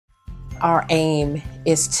our aim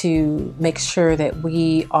is to make sure that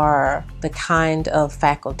we are the kind of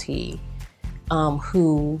faculty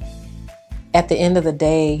who, at the end of the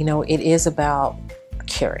day, it is about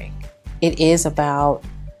caring. It is about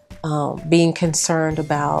being concerned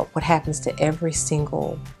about what happens to every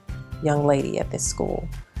single young lady at this school.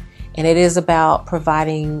 And it is about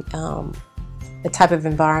providing the type of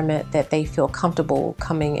environment that they feel comfortable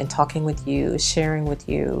coming and talking with you, sharing with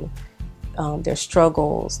you their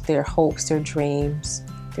struggles, their hopes, their dreams,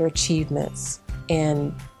 their achievements,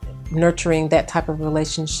 and nurturing that type of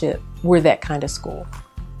relationship. We're that kind of school.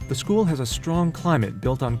 The school has a strong climate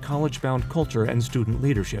built on college-bound culture and student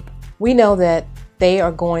leadership. We know that they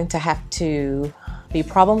are going to have to be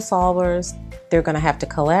problem solvers. They're going to have to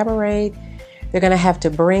collaborate. They're going to have to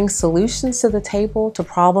bring solutions to the table to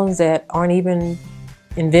problems that aren't even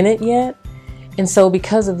invented yet. And so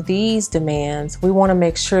because of these demands, we want to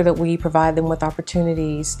make sure that we provide them with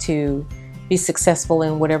opportunities to be successful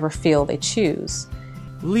in whatever field they choose.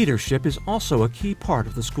 Leadership is also a key part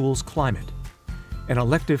of the school's climate. An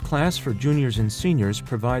elective class for juniors and seniors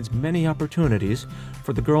provides many opportunities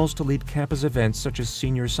for the girls to lead campus events such as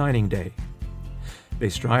Senior Signing Day. They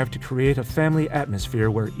strive to create a family atmosphere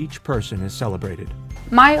where each person is celebrated.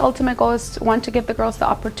 My ultimate goal is to give the girls the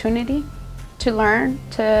opportunity to learn,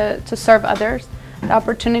 to serve others, the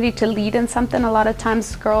opportunity to lead in something. A lot of times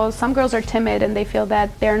some girls are timid and they feel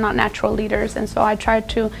that they're not natural leaders, and so I try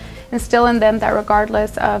to instill in them that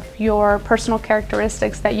regardless of your personal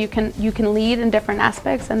characteristics, that you can lead in different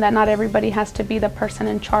aspects, and that not everybody has to be the person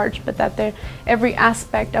in charge, but that every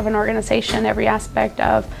aspect of an organization, every aspect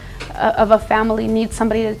of a family needs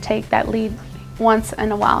somebody to take that lead once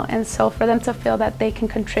in a while. And so for them to feel that they can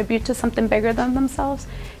contribute to something bigger than themselves,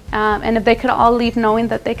 and if they could all leave knowing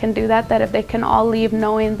that they can do that if they can all leave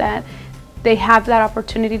knowing that they have that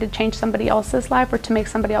opportunity to change somebody else's life or to make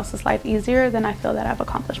somebody else's life easier, then I feel that I've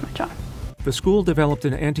accomplished my job. The school developed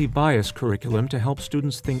an anti-bias curriculum to help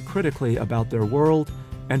students think critically about their world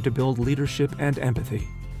and to build leadership and empathy.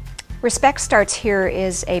 Respect Starts Here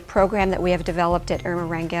is a program that we have developed at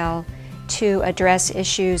Clip-Rangel to address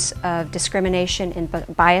issues of discrimination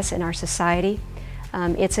and bias in our society.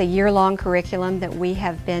 It's a year-long curriculum that we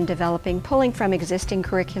have been developing, pulling from existing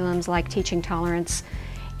curriculums like Teaching Tolerance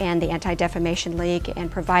and the Anti-Defamation League, and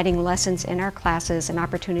providing lessons in our classes and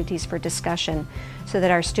opportunities for discussion so that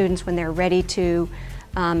our students, when they're ready to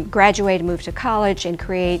graduate and move to college and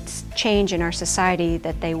create change in our society,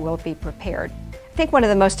 that they will be prepared. I think one of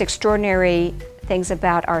the most extraordinary things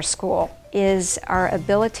about our school is our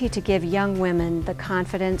ability to give young women the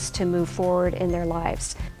confidence to move forward in their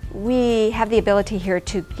lives. We have the ability here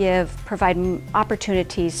to provide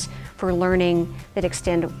opportunities for learning that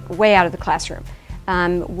extend way out of the classroom.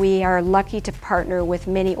 We are lucky to partner with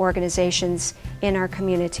many organizations in our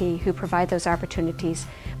community who provide those opportunities,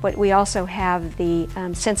 but we also have the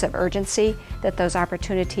sense of urgency that those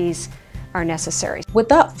opportunities are necessary.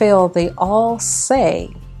 Without fail, they all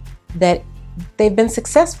say that they've been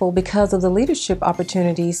successful because of the leadership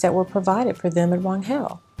opportunities that were provided for them at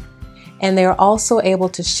Rangel. And they are also able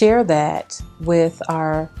to share that with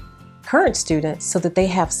our current students so that they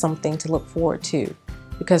have something to look forward to.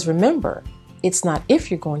 Because remember, it's not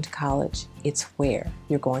if you're going to college, it's where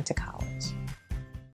you're going to college.